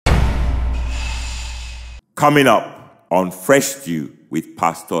Coming up on Fresh Dew with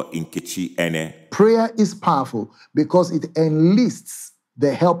Pastor Nkechi Ene. Prayer is powerful because it enlists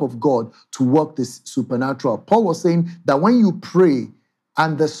the help of God to work this supernatural. Paul was saying that when you pray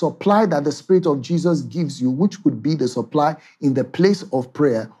and the supply that the Spirit of Jesus gives you, which could be the supply in the place of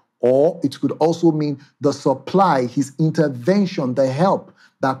prayer, or it could also mean the supply, his intervention, the help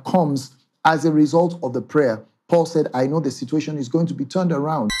that comes as a result of the prayer. Paul said, I know the situation is going to be turned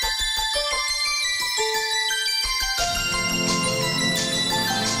around.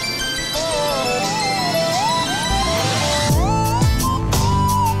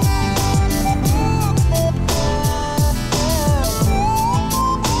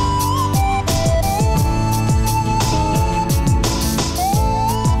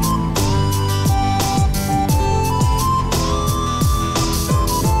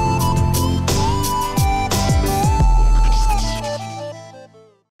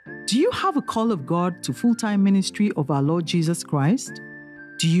 Call of God to full-time ministry of our Lord Jesus Christ?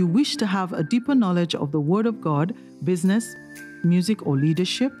 Do you wish to have a deeper knowledge of the Word of God, business, music, or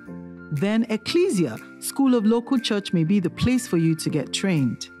leadership? Then Ecclesia, School of Local Church may be the place for you to get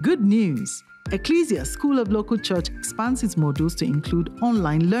trained. Good news! Ecclesia, School of Local Church expands its modules to include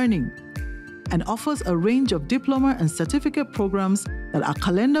online learning and offers a range of diploma and certificate programs that are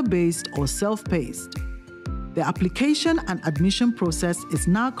calendar-based or self-paced. The application and admission process is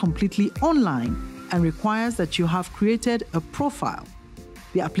now completely online and requires that you have created a profile.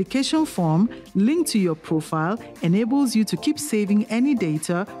 The application form linked to your profile enables you to keep saving any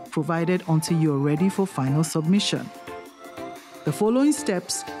data provided until you're ready for final submission. The following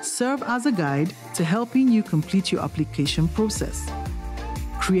steps serve as a guide to helping you complete your application process.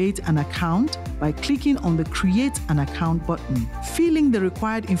 Create an account by clicking on the Create an Account button, filling the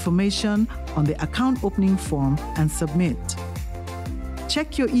required information on the account opening form and submit.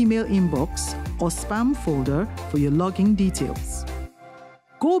 Check your email inbox or spam folder for your login details.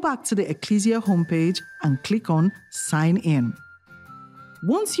 Go back to the Ecclesia homepage and click on Sign In.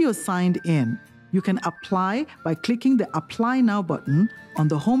 Once you're signed in, you can apply by clicking the Apply Now button on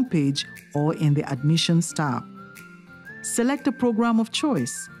the homepage or in the Admissions tab. Select a program of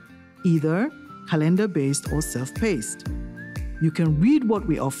choice, either calendar-based or self-paced. You can read what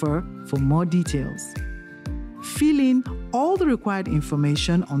we offer for more details. Fill in all the required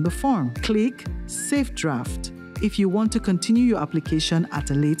information on the form. Click Save Draft if you want to continue your application at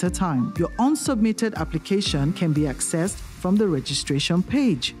a later time. Your unsubmitted application can be accessed from the registration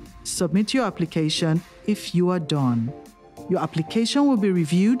page. Submit your application if you are done. Your application will be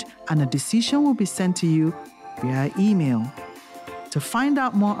reviewed and a decision will be sent to you via email. To find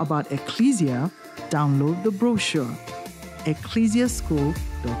out more about Ecclesia, download the brochure,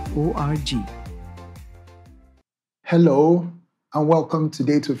 ecclesiaschool.org. Hello, and welcome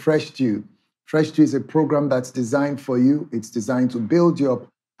today to Fresh Dew. Fresh Dew is a program that's designed for you. It's designed to build you up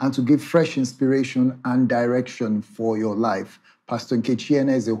and to give fresh inspiration and direction for your life. Pastor Nkechi Ene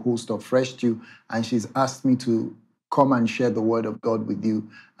is a host of Fresh Dew, and she's asked me to come and share the Word of God with you.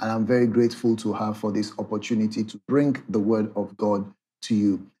 And I'm very grateful to her for this opportunity to bring the Word of God to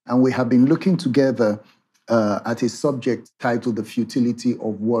you. And we have been looking together at a subject titled The Futility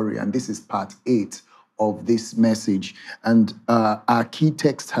of Worry. And this is part 8 of this message. And our key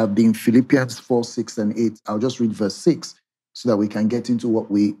texts have been Philippians 4, 6, and 8. I'll just read verse 6 so that we can get into what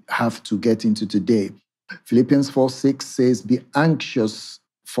we have to get into today. Philippians 4, 6 says, Be anxious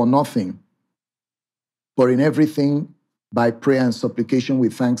for nothing, but in everything, by prayer and supplication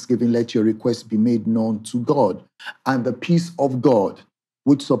with thanksgiving, let your requests be made known to God. And the peace of God,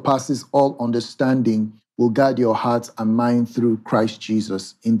 which surpasses all understanding, will guard your hearts and mind through Christ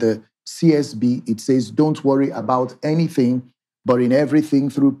Jesus. In the CSB, it says, Don't worry about anything, but in everything,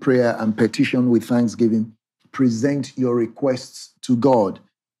 through prayer and petition with thanksgiving, present your requests to God.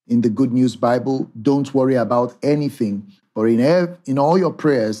 In the Good News Bible, don't worry about anything, but in all your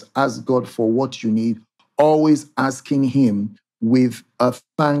prayers, ask God for what you need, always asking him with a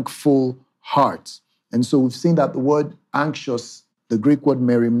thankful heart. And so we've seen that the word anxious, the Greek word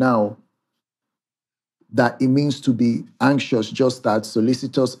merimnao, that it means to be anxious, just that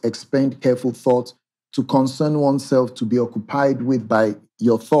solicitous, expend careful thought, to concern oneself, to be occupied with by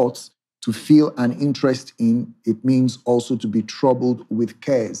your thoughts, to feel an interest in. It means also to be troubled with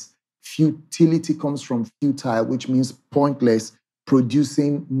cares. Futility comes from futile, which means pointless,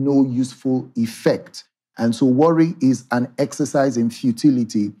 producing no useful effect. And so worry is an exercise in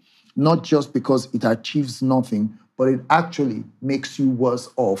futility, not just because it achieves nothing, but it actually makes you worse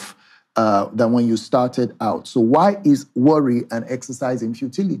off than when you started out. So why is worry an exercise in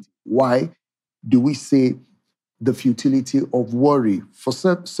futility? Why do we say the futility of worry? For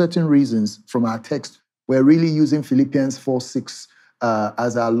certain reasons from our text, We're really using Philippians 4:6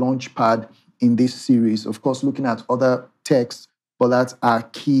 as our launch pad in this series. Of course, looking at other texts, but that's our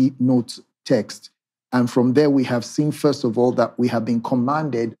key note text. And from there, we have seen, first of all, that we have been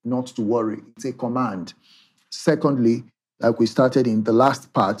commanded not to worry. It's a command. Secondly, like we started in the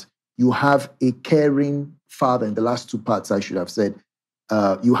last part, you have a caring father. In the last two parts, I should have said,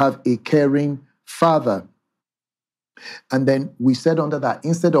 you have a caring father. And then we said under that,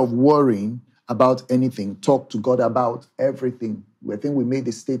 instead of worrying about anything, talk to God about everything. I think we made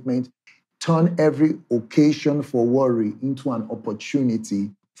the statement, turn every occasion for worry into an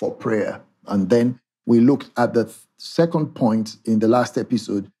opportunity for prayer. And then we looked at the second point in the last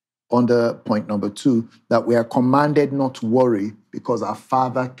episode, under point number 2, that we are commanded not to worry because our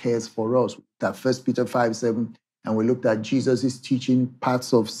Father cares for us. That 1 Peter 5:7, and we looked at Jesus' teaching,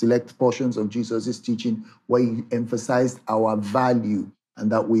 parts of select portions of Jesus' teaching, where he emphasized our value and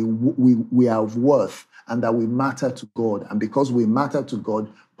that we are of worth and that we matter to God. And because we matter to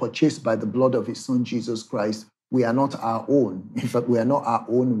God, purchased by the blood of his Son, Jesus Christ, we are not our own. In fact, we are not our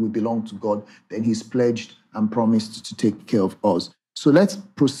own. We belong to God. Then he's pledged and promised to take care of us. So let's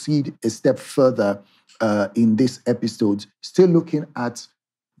proceed a step further in this episode, still looking at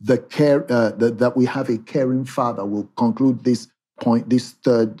the care that we have a caring father. We'll conclude this point, this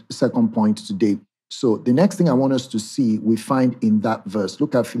second point today. So the next thing I want us to see, we find in that verse.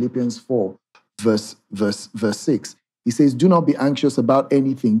 Look at Philippians 4, verse 6. He says, do not be anxious about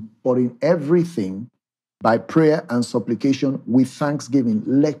anything, but in everything, by prayer and supplication, with thanksgiving,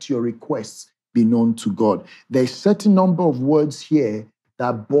 let your requests be known to God. There's a certain number of words here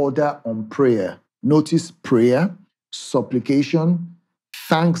that border on prayer. Notice prayer, supplication,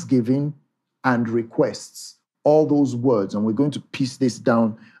 thanksgiving, and requests. All those words, and we're going to piece this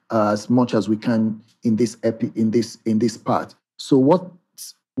down as much as we can in this part. So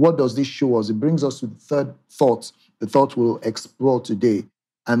what does this show us? It brings us to the third thought, the thought we'll explore today,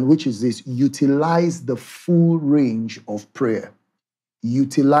 and which is this: utilize the full range of prayer.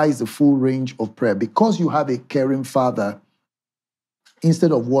 Utilize the full range of prayer. Because you have a caring father,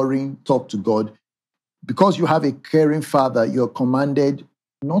 instead of worrying, talk to God. Because you have a caring father, you're commanded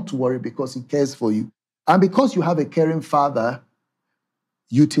not to worry because he cares for you. And because you have a caring father,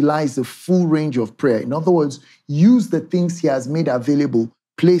 utilize the full range of prayer. In other words, use the things he has made available,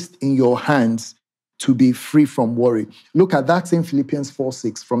 placed in your hands, to be free from worry. Look at that same Philippians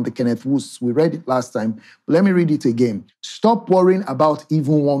 4:6 from the Kenneth Woos. We read it last time, but let me read it again. Stop worrying about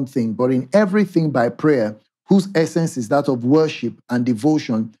even one thing, but in everything by prayer, whose essence is that of worship and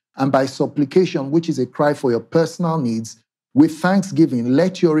devotion, and by supplication, which is a cry for your personal needs, with thanksgiving,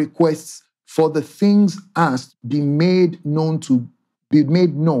 let your requests for the things asked be made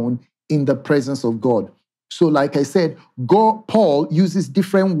known in the presence of God. So like I said, Paul uses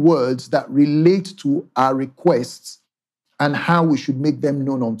different words that relate to our requests and how we should make them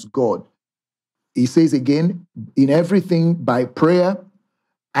known unto God. He says again, in everything by prayer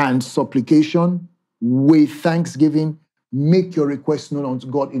and supplication, with thanksgiving, make your requests known unto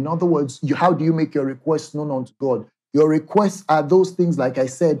God. In other words, how do you make your requests known unto God? Your requests are those things, like I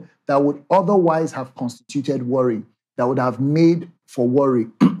said, that would otherwise have constituted worry, that would have made for worry.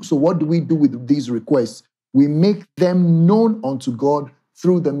 So what do we do with these requests? We make them known unto God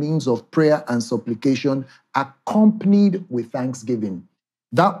through the means of prayer and supplication, accompanied with thanksgiving.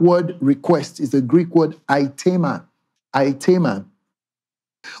 That word request is the Greek word aitema,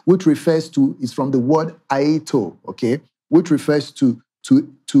 which refers to, is from the word aeto, okay, which refers to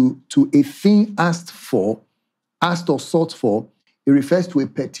a thing asked or sought for. It refers to a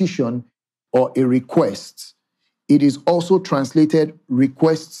petition or a request. It is also translated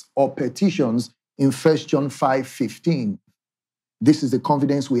requests or petitions in 1 John 5:15. This is the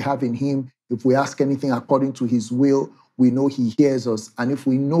confidence we have in him. If we ask anything according to his will, we know he hears us. And if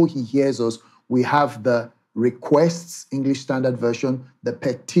we know he hears us, we have the requests, English Standard Version, the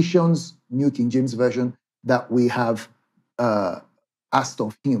petitions, New King James Version, that we have asked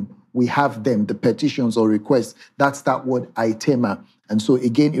of him. We have them, the petitions or requests. That's that word aitema. And so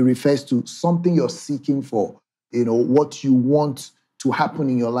again, it refers to something you're seeking for, what you want to happen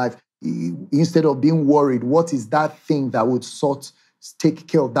in your life. Instead of being worried, what is that thing that would take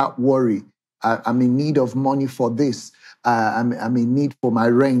care of that worry? I'm in need of money for this. I'm in need for my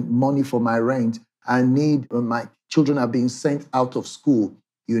rent, money for my rent. I need, my children are being sent out of school.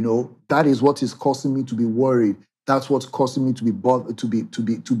 That is what is causing me to be worried. That's what's causing me to be bothered,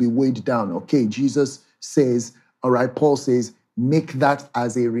 to be weighed down. Okay, Jesus says, all right, Paul says, make that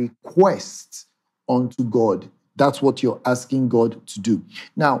as a request unto God. That's what you're asking God to do.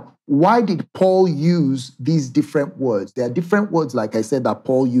 Now, why did Paul use these different words? There are different words, like I said, that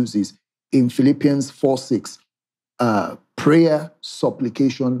Paul uses. in Philippians 4:6. Prayer,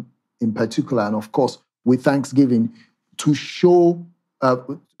 supplication in particular, and of course, with thanksgiving, to show,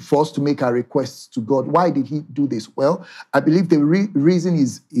 for us to make our requests to God. Why did he do this? Well, I believe the reason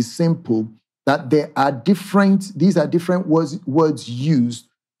is simple, that these are different words used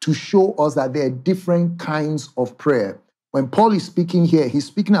to show us that there are different kinds of prayer. When Paul is speaking here, he's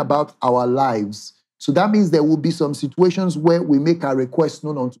speaking about our lives. So that means there will be some situations where we make our requests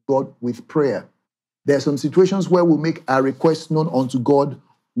known unto God with prayer. There are some situations where we make our requests known unto God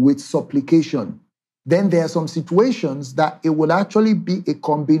with supplication. Then there are some situations that it will actually be a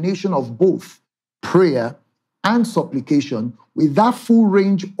combination of both prayer and supplication, with that full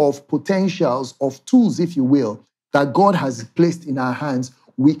range of potentials, of tools, if you will, that God has placed in our hands.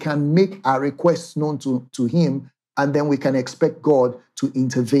 We can make our requests known to him, and then we can expect God to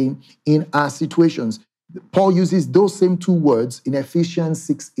intervene in our situations. Paul uses those same two words in Ephesians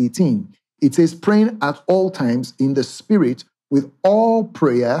 6:18. It says, praying at all times in the Spirit with all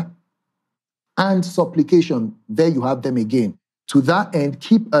prayer and supplication. There you have them again. To that end,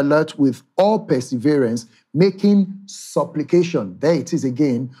 keep alert with all perseverance, making supplication. There it is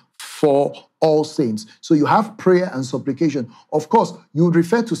again, for all saints. So you have prayer and supplication. Of course, you would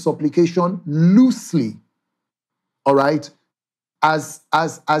refer to supplication loosely, all right, as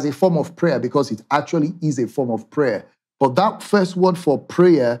a form of prayer, because it actually is a form of prayer. But that first word for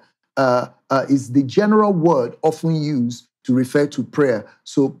prayer is the general word often used to refer to prayer.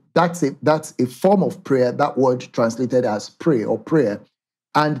 So that's a form of prayer, that word translated as pray or prayer.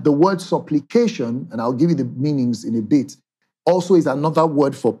 And the word supplication, and I'll give you the meanings in a bit, also is another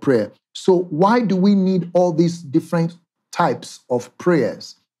word for prayer. So why do we need all these different types of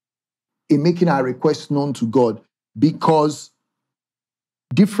prayers in making our requests known to God? Because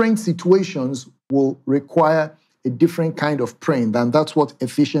different situations will require a different kind of praying. And that's what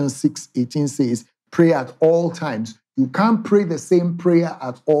Ephesians 6:18 says, pray at all times. You can't pray the same prayer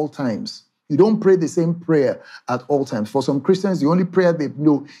at all times. You don't pray the same prayer at all times. For some Christians, the only prayer they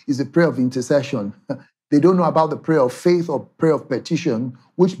know is the prayer of intercession. They don't know about the prayer of faith or prayer of petition,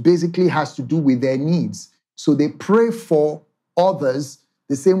 which basically has to do with their needs. So they pray for others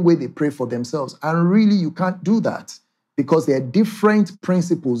the same way they pray for themselves. And really, you can't do that, because there are different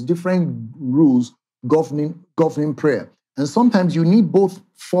principles, different rules governing prayer. And sometimes you need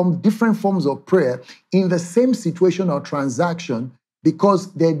different forms of prayer in the same situation or transaction,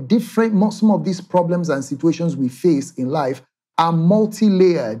 because they're different. Some of these problems and situations we face in life are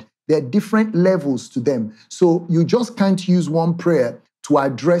multi-layered. There are different levels to them. So you just can't use one prayer to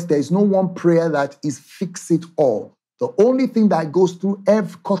address. There is no one prayer that is fix it all. The only thing that goes through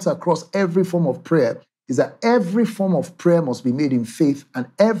cuts across every form of prayer is that every form of prayer must be made in faith, and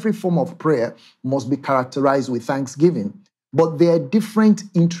every form of prayer must be characterized with thanksgiving. But there are different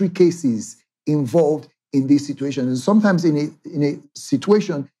intricacies involved in these situations. And sometimes in a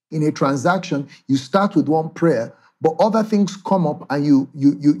situation, in a transaction, you start with one prayer, but other things come up, and you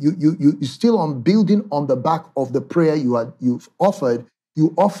still on building on the back of the prayer you've offered.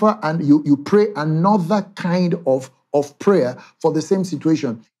 You offer and you pray another kind of prayer for the same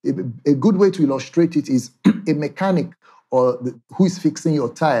situation. A good way to illustrate it is a mechanic who is fixing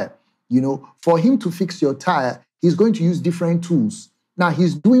your tire. For him to fix your tire, he's going to use different tools. Now,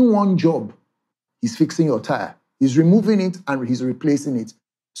 he's doing one job. He's fixing your tire. He's removing it and he's replacing it.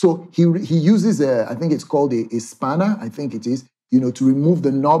 So he uses I think it's called a spanner, I think it is, to remove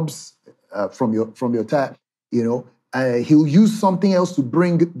the knobs from your tire. He'll use something else to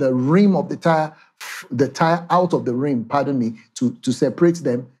bring the rim of the tire out of the rim, to separate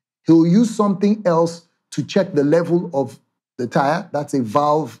them. He'll use something else to check the level of the tire. That's a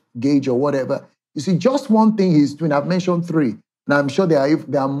valve gauge or whatever. You see, just one thing he's doing. I've mentioned three, and I'm sure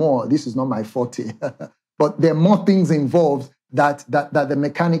there are more. This is not my forte. But there are more things involved that the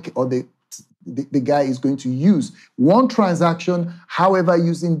mechanic or the guy is going to use. One transaction, however,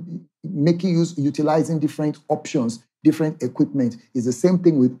 utilizing different options, different equipment, is the same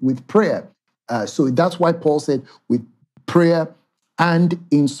thing with prayer. So that's why Paul said, with prayer and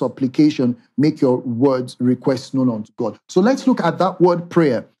in supplication, make your requests known unto God. So let's look at that word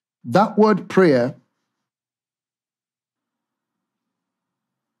prayer. That word prayer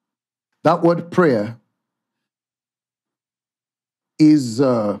is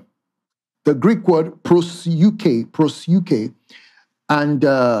the Greek word prosuke, and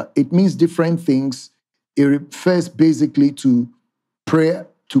it means different things. It refers basically to prayer.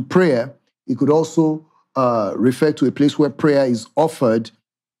 It could also refer to a place where prayer is offered,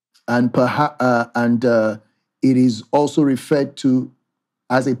 and it is also referred to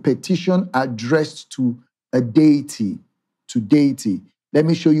as a petition addressed to a deity. Let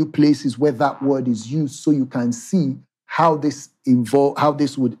me show you places where that word is used so you can see how this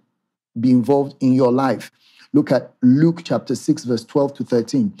would be involved in your life. Look at Luke chapter 6, verse 12 to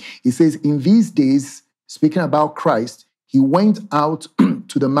 13. It says, in these days, speaking about Christ, he went out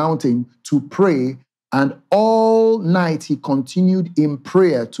to the mountain to pray, and all night he continued in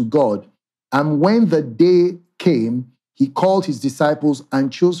prayer to God. And when the day came, he called his disciples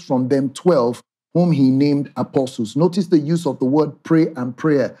and chose from them 12, whom he named apostles. Notice the use of the word pray and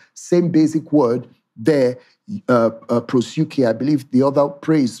prayer. Same basic word there, prosuke. I believe the other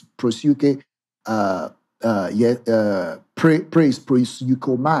pray is prosuke. Pray is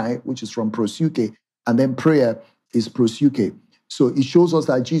prosukomai, which is from prosuke, and then prayer is prosuke. So it shows us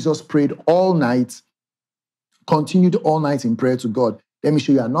that Jesus prayed all night, continued all night in prayer to God. Let me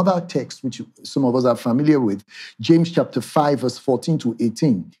show you another text which some of us are familiar with. James chapter 5, verse 14 to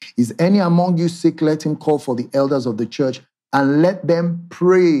 18. Is any among you sick? Let him call for the elders of the church and let them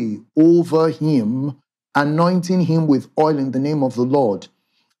pray over him, anointing him with oil in the name of the Lord.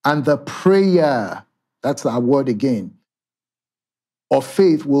 And the prayer, that's our word again, of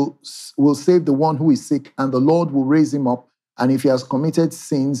faith will save the one who is sick, and the Lord will raise him up. And if he has committed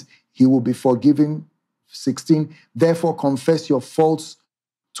sins, he will be forgiven. 16, therefore confess your faults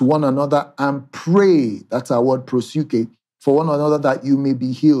to one another and pray, that's our word prosuke, for one another that you may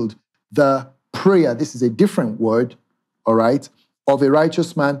be healed. The prayer, this is a different word, all right, of a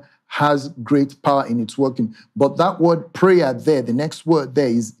righteous man has great power in its working. But that word prayer there, the next word there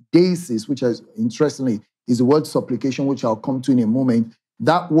is desis, which is, interestingly, is the word supplication, which I'll come to in a moment.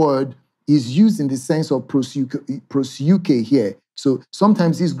 That word is used in the sense of prosuke here. So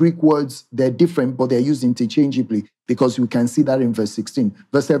sometimes these Greek words, they're different, but they're used interchangeably because you can see that in verse 16.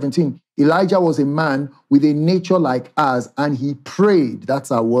 Verse 17, Elijah was a man with a nature like ours, and he prayed,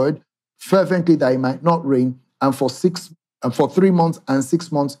 that's our word, fervently that it might not rain, and for 3 months and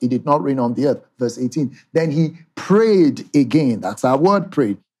 6 months it did not rain on the earth. Verse 18, then he prayed again, that's our word,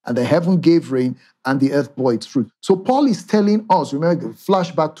 prayed, and the heaven gave rain, and the earth bore its fruit. So Paul is telling us, remember,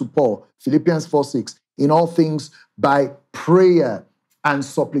 flashback to Paul, Philippians 4:6, in all things by prayer and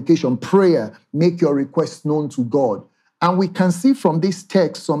supplication. Prayer, make your requests known to God. And we can see from this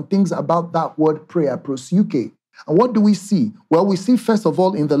text some things about that word prayer, prosuke. And what do we see? Well, we see first of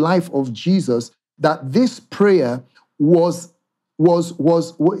all in the life of Jesus that this prayer was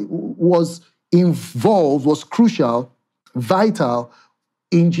involved, was crucial, vital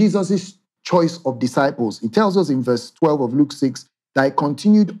in Jesus' choice of disciples. It tells us in verse 12 of Luke 6 that he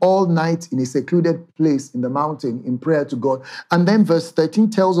continued all night in a secluded place in the mountain in prayer to God. And then verse 13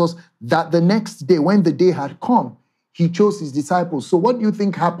 tells us that the next day, when the day had come, he chose his disciples. So what do you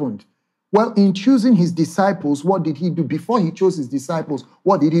think happened? Well, in choosing his disciples, what did he do? Before he chose his disciples,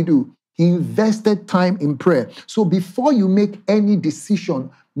 what did he do? He invested time in prayer. So before you make any decision,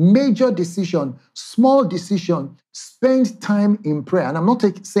 major decision, small decision, spend time in prayer. And I'm not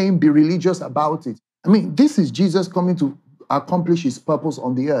saying be religious about it. I mean, this is Jesus coming to accomplish his purpose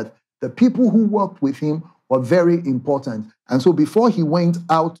on the earth. The people who worked with him were very important. And so before he went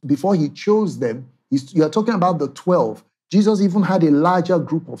out, before he chose them, you're talking about the 12. Jesus even had a larger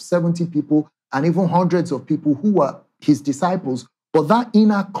group of 70 people and even hundreds of people who were his disciples. But that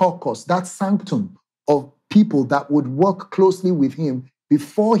inner caucus, that sanctum of people that would work closely with him,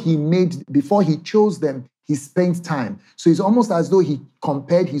 before he chose them, he spent time. So it's almost as though he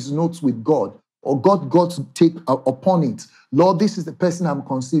compared his notes with God, or God got to take upon it. Lord, this is the person I'm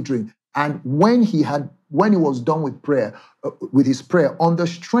considering. And when he was done with prayer, with his prayer, on the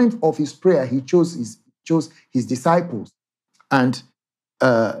strength of his prayer, he chose his disciples, and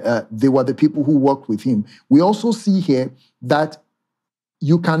they were the people who worked with him. We also see here that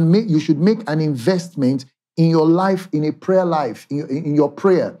you should make an investment in your life, in a prayer life, in your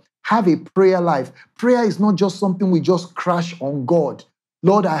prayer. Have a prayer life. Prayer is not just something we just crash on God.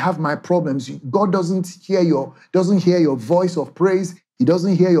 Lord, I have my problems. God doesn't hear your voice of praise. He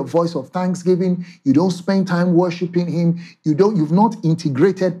doesn't hear your voice of thanksgiving. You don't spend time worshiping him. You've not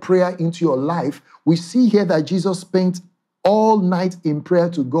integrated prayer into your life. We see here that Jesus spent all night in prayer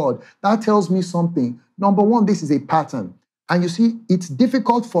to God. That tells me something. Number one, this is a pattern. And you see, it's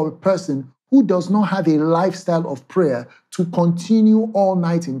difficult for a person who does not have a lifestyle of prayer to continue all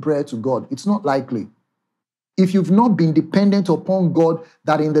night in prayer to God. It's not likely. If you've not been dependent upon God,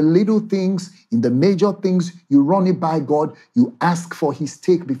 that in the little things, in the major things, you run it by God, you ask for his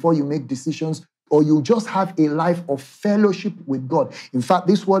take before you make decisions, or you just have a life of fellowship with God. In fact,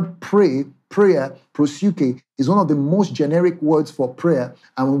 this word prayer, prosuke, is one of the most generic words for prayer.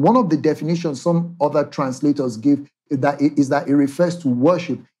 And one of the definitions some other translators give is that it refers to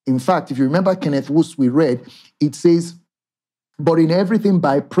worship. In fact, if you remember Kenneth Woos we read, it says but in everything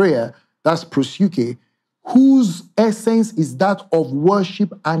by prayer, that's prosuke, whose essence is that of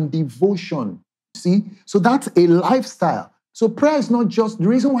worship and devotion. See? So that's a lifestyle. So prayer is not just, the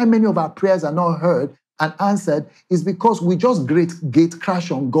reason why many of our prayers are not heard and answered is because we just gate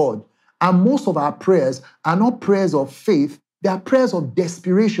crash on God. And most of our prayers are not prayers of faith, they are prayers of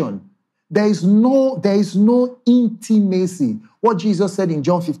desperation. There is no intimacy. What Jesus said in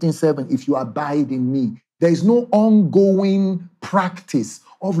John 15:7, if you abide in me, there is no ongoing practice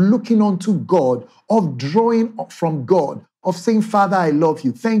of looking unto God, of drawing from God, of saying, Father, I love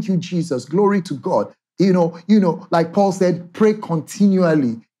you. Thank you, Jesus. Glory to God. Like Paul said, pray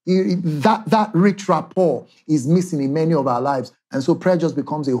continually. That rich rapport is missing in many of our lives. And so prayer just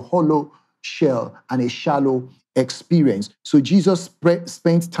becomes a hollow shell and a shallow experience. So Jesus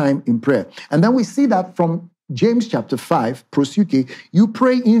spent time in prayer. And then we see that from James chapter 5, prosuke, you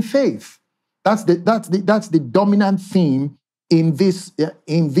pray in faith. That's the dominant theme in these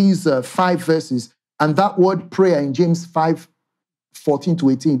 5 verses. And that word prayer in James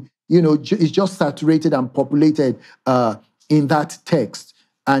 5:14-18, is just saturated and populated in that text.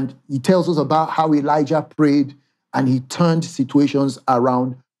 And he tells us about how Elijah prayed and he turned situations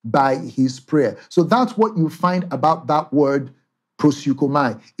around by his prayer. So that's what you find about that word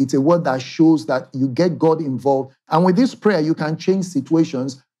prosukomai. It's a word that shows that you get God involved. And with this prayer, you can change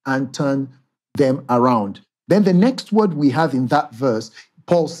situations and turn them around. Then the next word we have in that verse,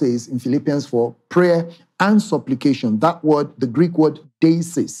 Paul says in Philippians 4, prayer and supplication. That word, the Greek word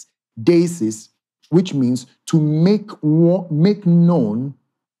desis, which means to make known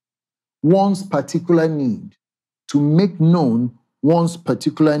one's particular need, to make known one's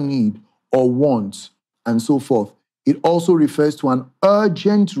particular need or want, and so forth. It also refers to an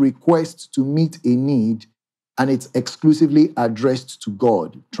urgent request to meet a need, and it's exclusively addressed to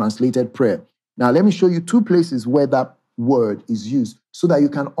God, translated prayer. Now, let me show you 2 places where that word is used so that you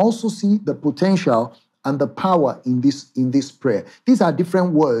can also see the potential and the power in this prayer. These are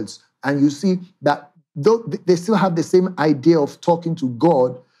different words, and you see that though they still have the same idea of talking to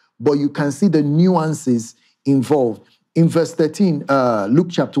God, but you can see the nuances involved. In verse 13, Luke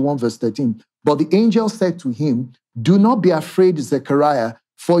chapter 1, verse 13, but the angel said to him, do not be afraid, Zechariah,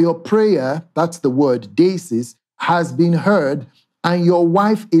 for your prayer, that's the word, desis, has been heard, and your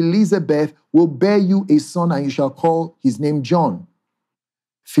wife Elizabeth will bear you a son, and you shall call his name John.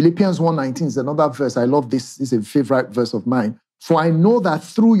 Philippians 1:19 is another verse. I love this. This is a favorite verse of mine. For I know that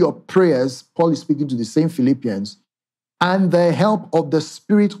through your prayers, Paul is speaking to the same Philippians, and the help of the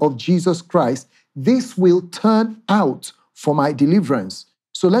Spirit of Jesus Christ, this will turn out for my deliverance.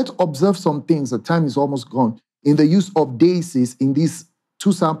 So let's observe some things. The time is almost gone. In the use of desis in these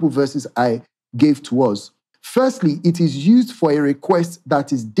 2 sample verses I gave to us. Firstly, it is used for a request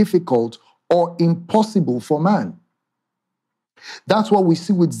that is difficult or impossible for man. That's what we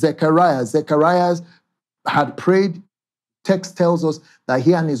see with Zechariah. Zechariah had prayed. Text tells us that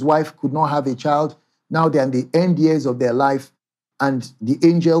he and his wife could not have a child. Now they're in the end years of their life, and the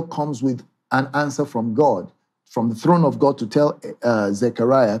angel comes with an answer from God, from the throne of God, to tell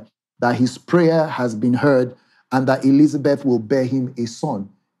Zechariah that his prayer has been heard and that Elizabeth will bear him a son.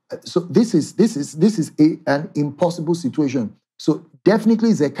 So this is an impossible situation. So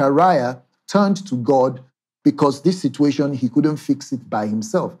definitely Zechariah turned to God because this situation, he couldn't fix it by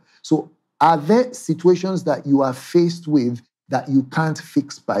himself. So are there situations that you are faced with that you can't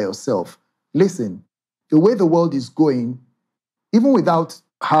fix by yourself? Listen, the way the world is going, even without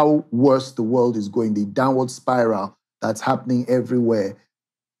how worse the world is going, the downward spiral that's happening everywhere,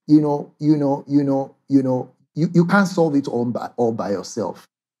 you can't solve it all by yourself.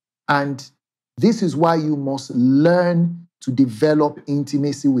 And this is why you must learn to develop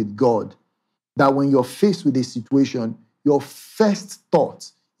intimacy with God. That when you're faced with a situation, your first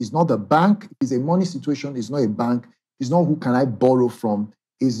thought is not the bank. If it's a money situation, it's not a bank. It's not who can I borrow from.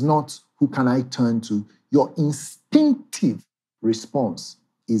 It's not who can I turn to. Your instinctive response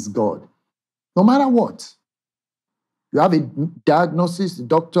is God. No matter what. You have a diagnosis, the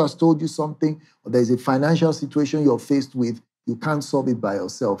doctor has told you something, or there's a financial situation you're faced with, you can't solve it by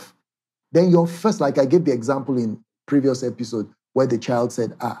yourself. Then your first, like I gave the example in previous episode, where the child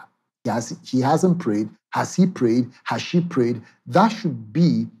said, he hasn't prayed. Has he prayed? Has she prayed? That should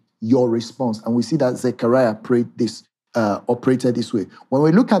be your response. And we see that Zechariah operated this way. When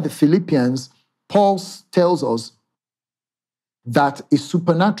we look at the Philippians, Paul tells us that a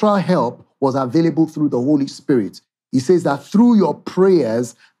supernatural help was available through the Holy Spirit. He says that through your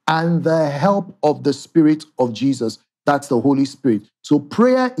prayers and the help of the Spirit of Jesus, that's the Holy Spirit. So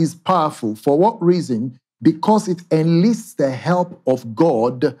prayer is powerful. For what reason? Because it enlists the help of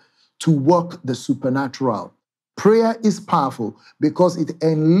God to work the supernatural. Prayer is powerful because it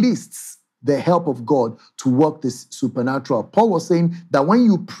enlists the help of God to work this supernatural. Paul was saying that when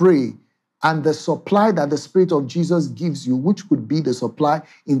you pray and the supply that the Spirit of Jesus gives you, which could be the supply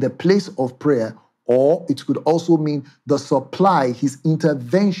in the place of prayer, or it could also mean the supply, his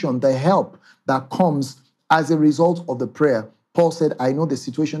intervention, the help that comes as a result of the prayer. Paul said, I know the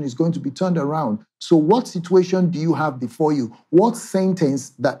situation is going to be turned around. So what situation do you have before you? What sentence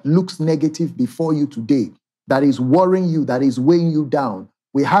that looks negative before you today, that is worrying you, that is weighing you down?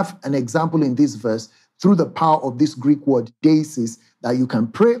 We have an example in this verse through the power of this Greek word, deesis, that you can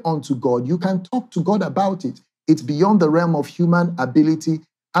pray unto God. You can talk to God about it. It's beyond the realm of human ability.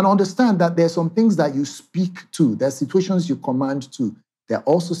 And understand that there are some things that you speak to. There are situations you command to. There are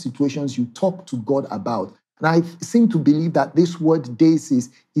also situations you talk to God about. And I seem to believe that this word deesis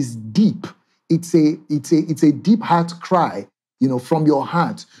is deep. It's a deep heart cry, from your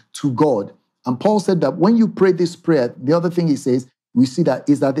heart to God. And Paul said that when you pray this prayer, the other thing he says, we see that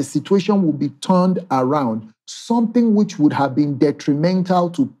is that the situation will be turned around. Something which would have been detrimental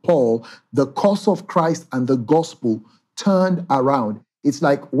to Paul, the cause of Christ and the gospel, turned around. It's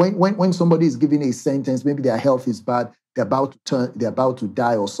like when somebody is giving a sentence, maybe their health is bad, they're about to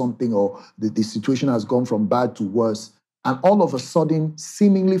die or something, or the situation has gone from bad to worse. And all of a sudden,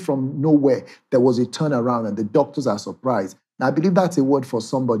 seemingly from nowhere, there was a turnaround and the doctors are surprised. Now, I believe that's a word for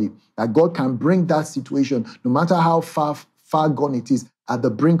somebody, that God can bring that situation, no matter how far gone it is, at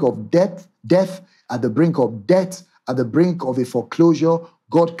the brink of death, at the brink of death, at the brink of a foreclosure,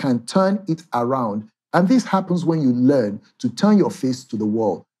 God can turn it around. And this happens when you learn to turn your face to the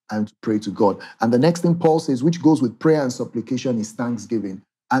wall and to pray to God. And the next thing Paul says, which goes with prayer and supplication, is thanksgiving.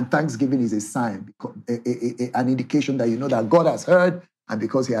 And thanksgiving is a sign, an indication that you know that God has heard, and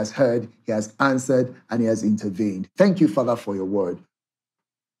because he has heard, he has answered, and he has intervened. Thank you, Father, for your word.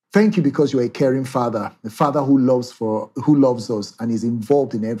 Thank you because you're a caring Father, a Father who loves us and is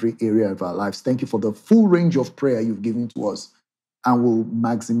involved in every area of our lives. Thank you for the full range of prayer you've given to us, and we'll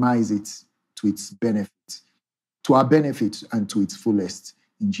maximize it to its benefit, to our benefit and to its fullest.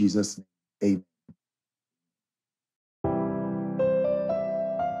 In Jesus' name, amen.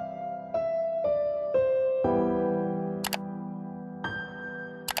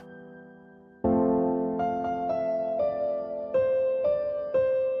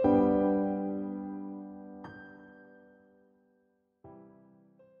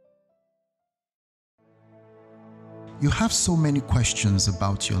 You have so many questions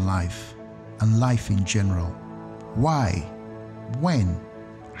about your life and life in general. Why? When?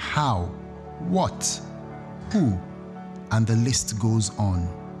 How? What? Who? And the list goes on.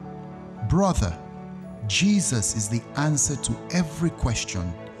 Brother, Jesus is the answer to every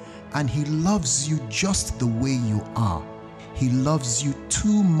question, and he loves you just the way you are. He loves you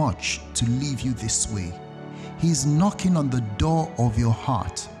too much to leave you this way. He's knocking on the door of your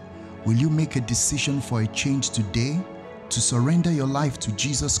heart. Will you make a decision for a change today to surrender your life to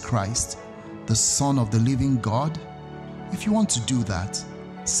Jesus Christ, the Son of the living God? If you want to do that,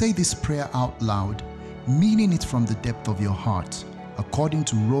 say this prayer out loud, meaning it from the depth of your heart, according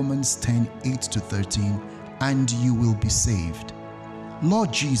to Romans 10:8-13, and you will be saved.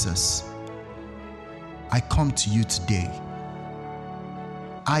 Lord Jesus, I come to you today.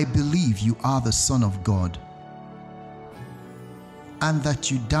 I believe you are the Son of God, and that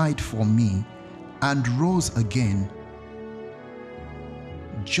you died for me and rose again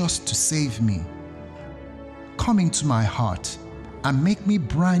just to save me. Come into my heart and make me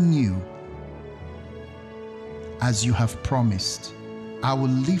brand new. As you have promised, I will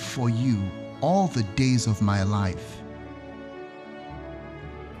live for you all the days of my life.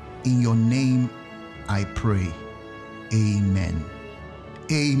 In your name I pray. Amen.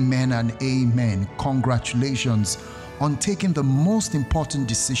 Amen and amen. Congratulations on taking the most important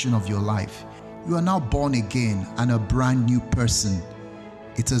decision of your life. You are now born again and a brand new person.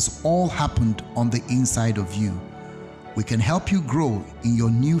 It has all happened on the inside of you. We can help you grow in your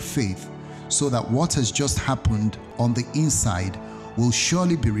new faith so that what has just happened on the inside will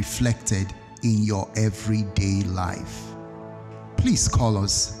surely be reflected in your everyday life. Please call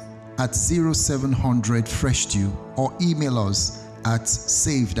us at 0700 Fresh Dew or email us at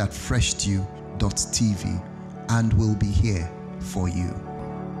saved@freshdew.tv, and we'll be here for you.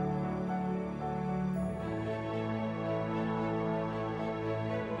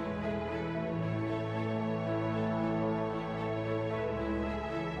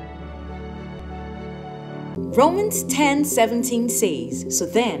 Romans 10:17 says, "So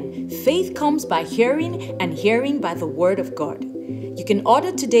then, faith comes by hearing, and hearing by the word of God." You can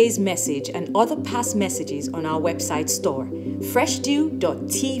order today's message and other past messages on our website store,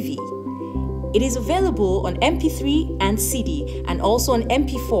 freshdew.tv. It is available on MP3 and CD, and also on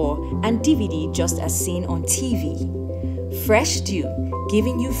MP4 and DVD, just as seen on TV. Fresh Dew,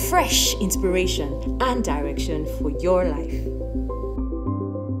 giving you fresh inspiration and direction for your life.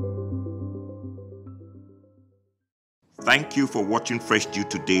 Thank you for watching Fresh Dew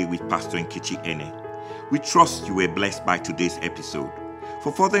today with Pastor Nkechi Ene. We trust you were blessed by today's episode.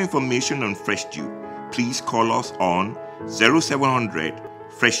 For further information on Fresh Dew, please call us on 0700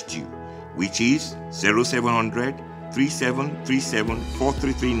 Fresh Dew, which is 0700 3737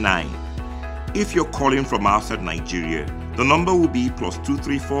 4339. If you're calling from outside Nigeria, the number will be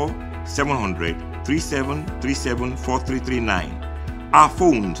 +234 700 3737 4339. Our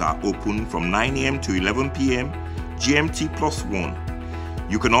phones are open from 9 a.m. to 11 p.m. GMT +1.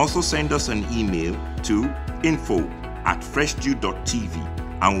 You can also send us an email to info@freshdew.tv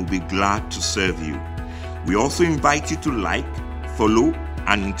and we'll be glad to serve you. We also invite you to like, follow,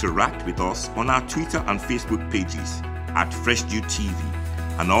 and interact with us on our Twitter and Facebook pages @FreshDewTV,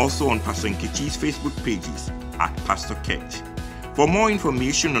 and also on Pastor Nkechi's Facebook pages @Pastor Ketch. For more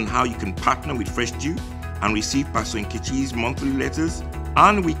information on how you can partner with Fresh Dew and receive Pastor Nkechi's monthly letters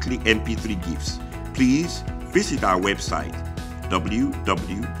and weekly MP3 gifts, please visit our website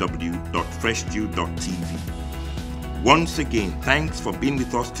www.freshdew.tv. Once again, thanks for being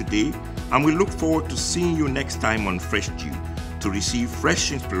with us today, and we look forward to seeing you next time on Fresh Dew to receive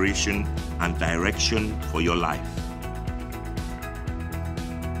fresh inspiration and direction for your life.